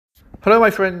Hello,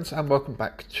 my friends, and welcome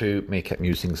back to Meerkat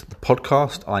Musings, the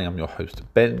podcast. I am your host,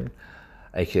 Ben,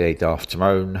 aka Darth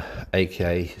Timon,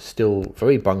 aka still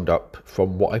very bunged up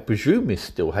from what I presume is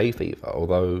still hay fever,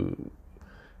 although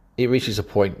it reaches a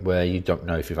point where you don't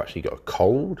know if you've actually got a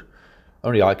cold.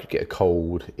 Only I could get a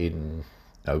cold in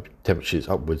temperatures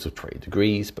upwards of 20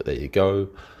 degrees, but there you go.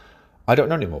 I don't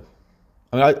know anymore.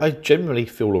 I mean, I generally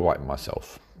feel all right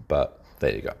myself, but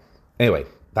there you go. Anyway,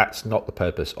 that's not the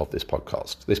purpose of this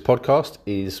podcast. This podcast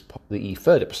is the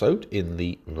third episode in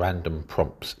the Random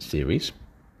Prompts series.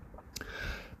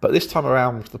 But this time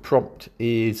around, the prompt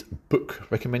is book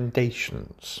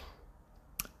recommendations.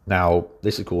 Now,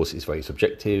 this, of course, is very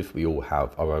subjective. We all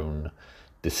have our own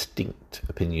distinct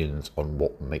opinions on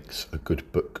what makes a good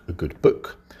book a good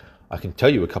book. I can tell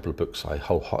you a couple of books I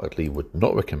wholeheartedly would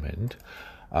not recommend.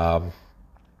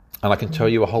 And I can tell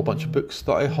you a whole bunch of books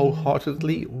that I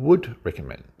wholeheartedly would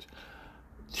recommend.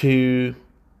 To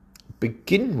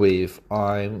begin with,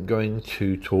 I'm going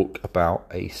to talk about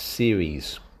a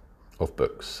series of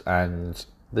books. And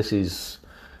this is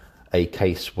a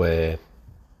case where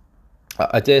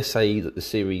I dare say that the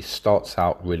series starts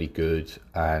out really good,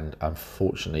 and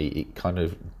unfortunately it kind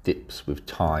of dips with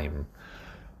time.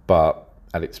 But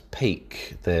at its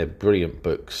peak, they're brilliant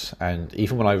books. And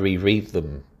even when I reread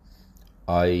them,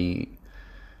 I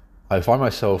find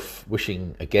myself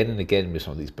wishing again and again with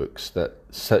some of these books that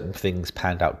certain things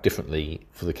panned out differently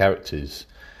for the characters,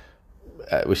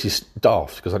 which is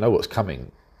daft because I know what's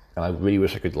coming, and I really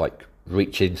wish I could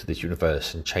reach into this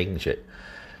universe and change it.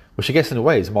 Which I guess in a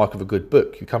way is a mark of a good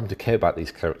book. You come to care about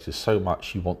these characters so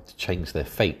much you want to change their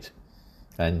fate,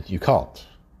 and you can't.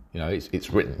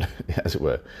 It's written, as it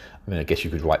were. I mean, I guess you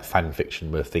could write fan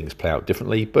fiction where things play out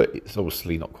differently, but it's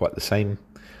obviously not quite the same.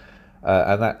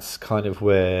 And that's kind of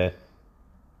where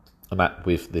I'm at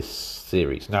with this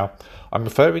series. Now, I'm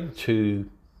referring to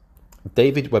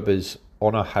David Weber's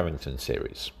Honor Harrington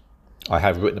series. I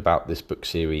have written about this book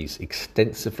series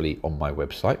extensively on my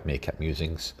website, Meerkat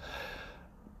Musings.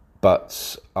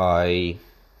 But I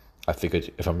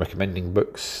figured if I'm recommending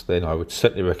books, then I would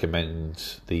certainly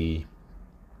recommend the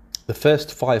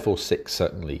first 5 or 6,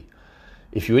 certainly.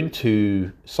 If you're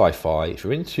into sci-fi,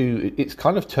 it's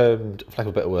kind of termed, for lack of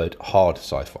a better word, hard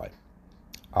sci-fi,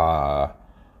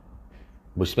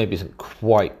 which maybe isn't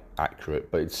quite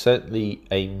accurate, but it certainly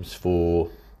aims for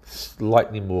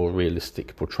slightly more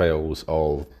realistic portrayals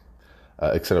of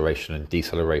acceleration and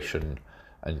deceleration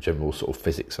and general sort of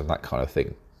physics and that kind of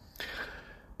thing.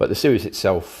 But the series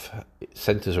itself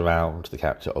centres around the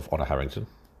character of Honor Harrington,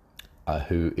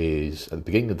 who is, at the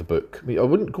beginning of the book, I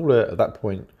wouldn't call her at that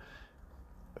point,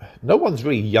 no one's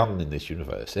really young in this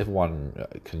universe. Everyone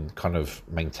can kind of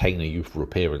maintain a youthful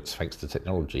appearance thanks to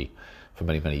technology for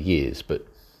many, many years. But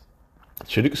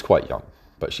she looks quite young,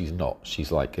 but she's not.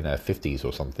 She's like in her 50s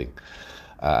or something.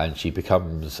 And she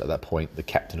becomes, at that point, the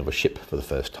captain of a ship for the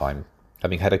first time,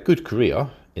 having had a good career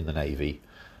in the Navy.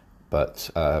 But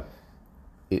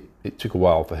it took a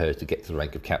while for her to get to the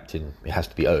rank of captain. It has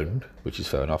to be earned, which is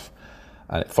fair enough.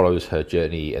 And it follows her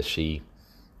journey as she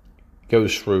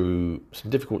goes through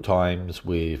some difficult times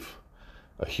with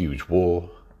a huge war,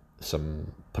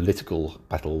 some political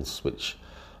battles which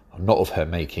are not of her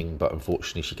making, but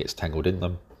unfortunately she gets tangled in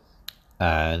them,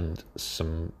 and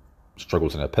some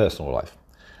struggles in her personal life.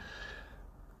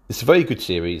 It's a very good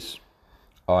series.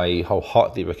 I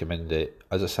wholeheartedly recommend it.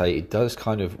 As I say, it does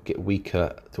kind of get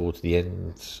weaker towards the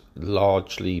end,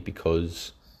 largely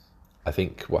because I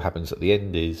think what happens at the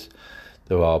end is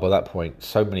there are, by that point,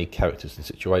 so many characters and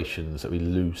situations that we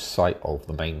lose sight of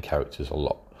the main characters a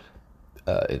lot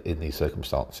in these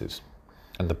circumstances.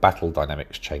 And the battle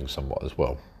dynamics change somewhat as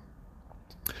well.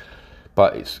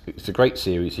 But it's a great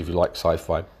series if you like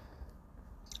sci-fi.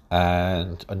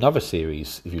 And another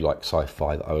series, if you like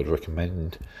sci-fi, that I would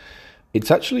recommend.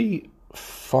 It's actually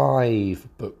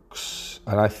 5 books.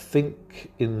 And I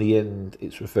think in the end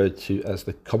it's referred to as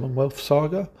the Commonwealth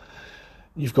Saga.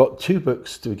 You've got 2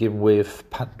 books to begin with,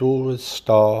 Pandora's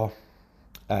Star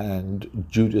and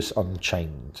Judas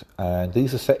Unchained. And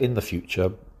these are set in the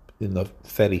future, in the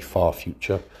fairly far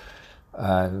future.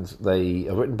 And they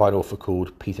are written by an author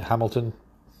called Peter Hamilton.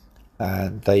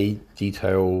 And they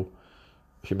detail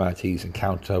humanity's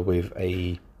encounter with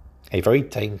a very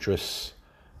dangerous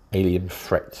alien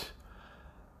threat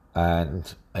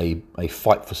and a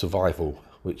fight for survival,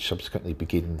 which subsequently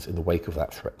begins in the wake of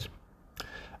that threat.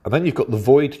 And then you've got the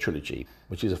Void trilogy,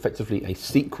 which is effectively a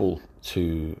sequel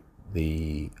to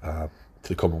the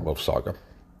Commonwealth Saga,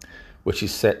 which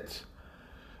is set.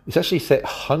 It's actually set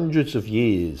hundreds of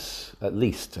years, at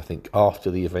least, I think,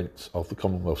 after the events of the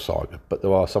Commonwealth Saga. But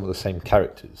there are some of the same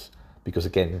characters. because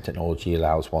again, technology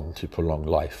allows one to prolong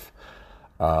life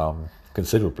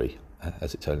considerably,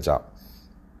 as it turns out.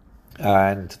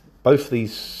 And both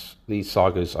these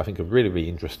sagas, I think, are really, really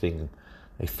interesting.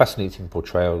 A fascinating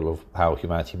portrayal of how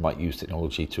humanity might use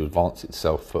technology to advance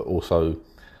itself, but also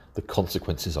the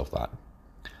consequences of that,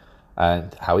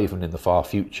 and how even in the far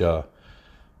future,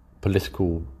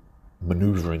 political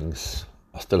manoeuvrings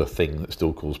are still a thing that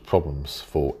still cause problems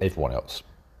for everyone else.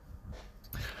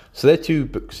 So they're two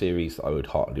book series that I would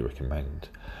heartily recommend.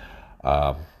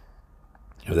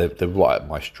 They're right up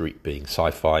my street, being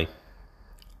sci-fi,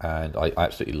 and I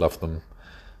absolutely love them.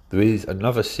 There is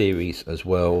another series as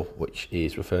well, which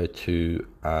is referred to,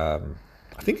 I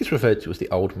think it's referred to as the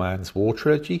Old Man's War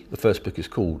trilogy. The first book is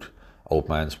called Old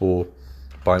Man's War,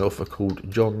 by an author called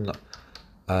John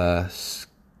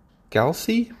Scalzi.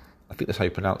 I think that's how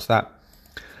you pronounce that.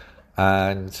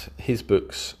 And his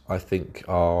books, I think,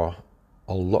 are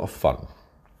a lot of fun.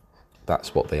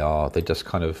 That's what they are. They just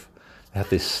kind of have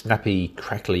this snappy,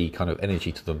 crackly kind of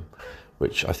energy to them,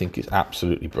 which I think is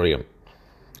absolutely brilliant.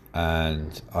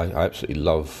 And I absolutely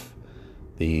love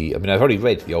I've already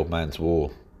read the Old Man's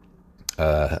War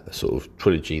sort of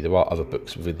trilogy. There are other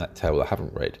books within that tale that I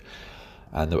haven't read,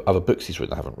 and there are other books he's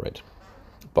written I haven't read,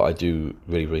 but I do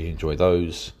really, really enjoy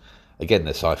those. Again,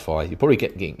 they're sci-fi. You're probably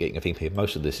getting a thing here.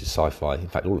 Most of this is sci-fi. In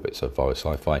fact, all of it so far is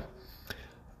sci-fi.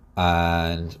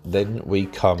 And then we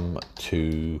come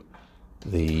to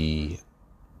the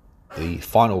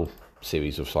final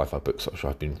series of sci-fi books, which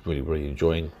I've been really, really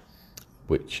enjoying,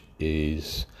 which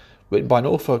is written by an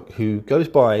author who goes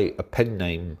by a pen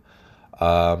name,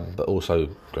 but also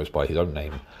goes by his own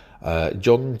name,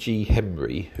 John G.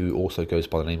 Henry, who also goes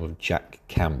by the name of Jack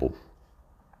Campbell.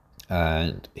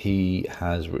 And he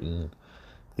has written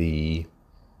the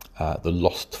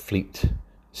Lost Fleet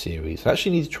series. I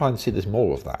actually need to try and see there's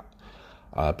more of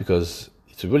that, because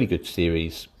it's a really good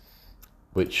series,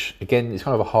 which again is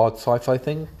kind of a hard sci-fi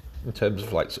thing in terms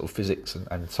of like sort of physics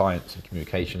and science and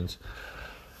communications.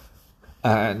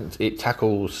 And it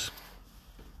tackles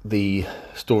the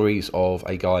stories of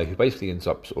a guy who basically ends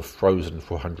up sort of frozen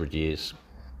for 100 years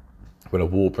when a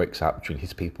war breaks out between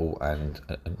his people and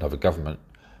another government.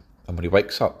 And when he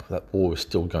wakes up, that war is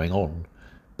still going on,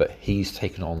 but he's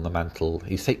taken on the mantle.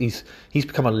 He's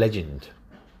become a legend,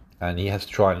 and he has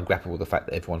to try and grapple with the fact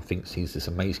that everyone thinks he's this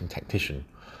amazing tactician.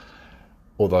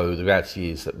 Although the reality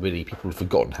is that really people have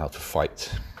forgotten how to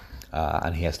fight,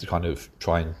 and he has to kind of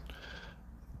try and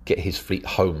get his fleet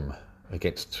home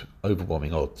against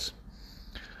overwhelming odds.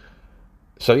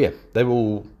 So yeah, they're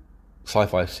all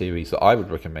sci-fi series that I would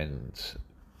recommend.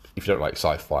 If you don't like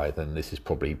sci-fi, then this is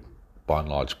probably by and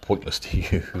large pointless to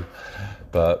you.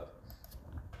 But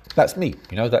that's me,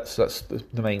 that's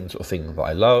the main sort of thing that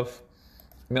I love.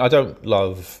 I mean, I don't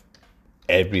love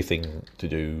everything to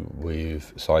do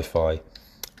with sci-fi.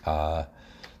 There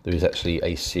is actually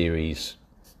a series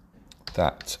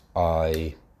that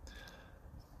I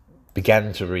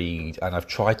began to read, and I've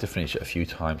tried to finish it a few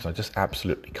times, and I just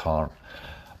absolutely can't,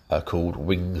 called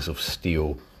Wings of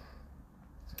Steel.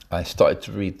 I started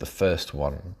to read the first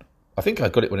one. I think I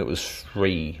got it when it was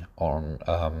free on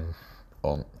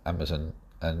Amazon,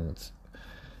 and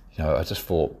I just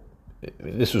thought,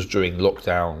 this was during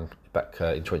lockdown back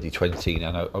in 2020,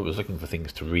 and I was looking for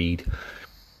things to read,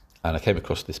 and I came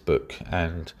across this book,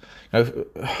 and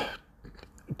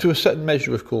to a certain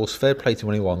measure, of course, fair play to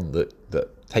anyone that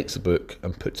takes a book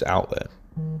and puts it out there.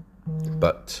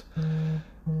 But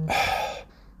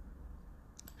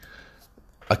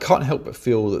I can't help but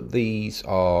feel that these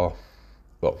are,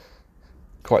 well,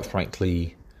 quite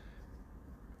frankly,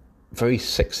 very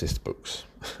sexist books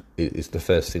is the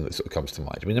first thing that sort of comes to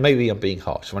mind. I mean, maybe I'm being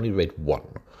harsh. I've only read one.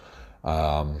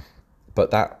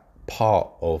 But that part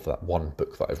of that one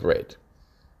book that I've read,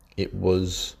 it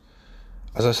was,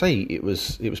 as I say, it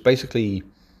was basically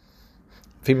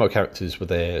female characters were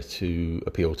there to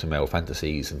appeal to male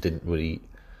fantasies and didn't really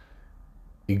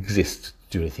exist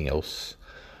to do anything else.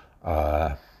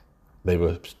 They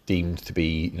were deemed to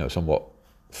be, somewhat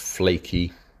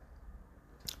flaky,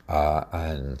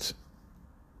 and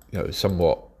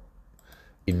somewhat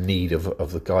in need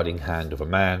of the guiding hand of a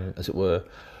man, as it were.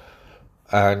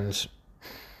 And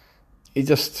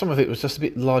some of it was just a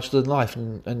bit larger than life,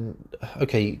 and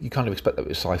okay, you kind of expect that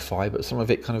with sci-fi, but some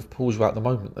of it kind of pulls you out the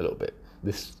moment a little bit.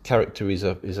 This character is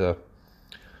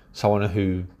someone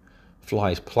who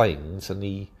flies planes, and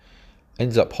he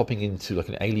ends up hopping into like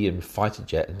an alien fighter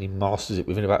jet, and he masters it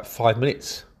within about 5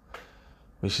 minutes,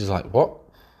 which is like, what?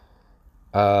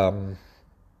 And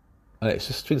it's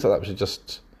just things like that which are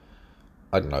just,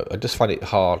 I don't know, I just find it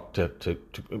hard to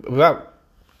without,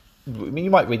 I mean,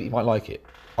 you might read it, you might like it.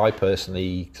 I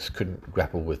personally just couldn't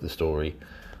grapple with the story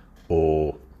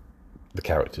or the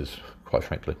characters, quite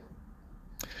frankly.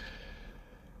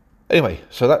 Anyway,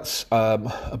 so that's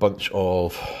a bunch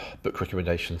of book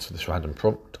recommendations for this random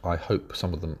prompt. I hope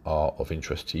some of them are of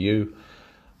interest to you.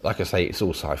 Like I say, it's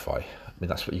all sci-fi. I mean,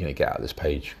 that's what you're going to get out of this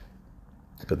page.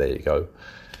 But there you go.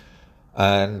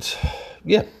 And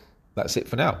yeah, that's it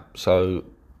for now. So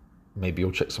maybe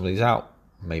you'll check some of these out.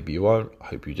 Maybe you won't. I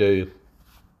hope you do.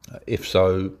 If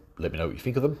so, let me know what you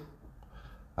think of them.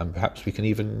 And perhaps we can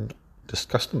even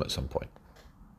discuss them at some point.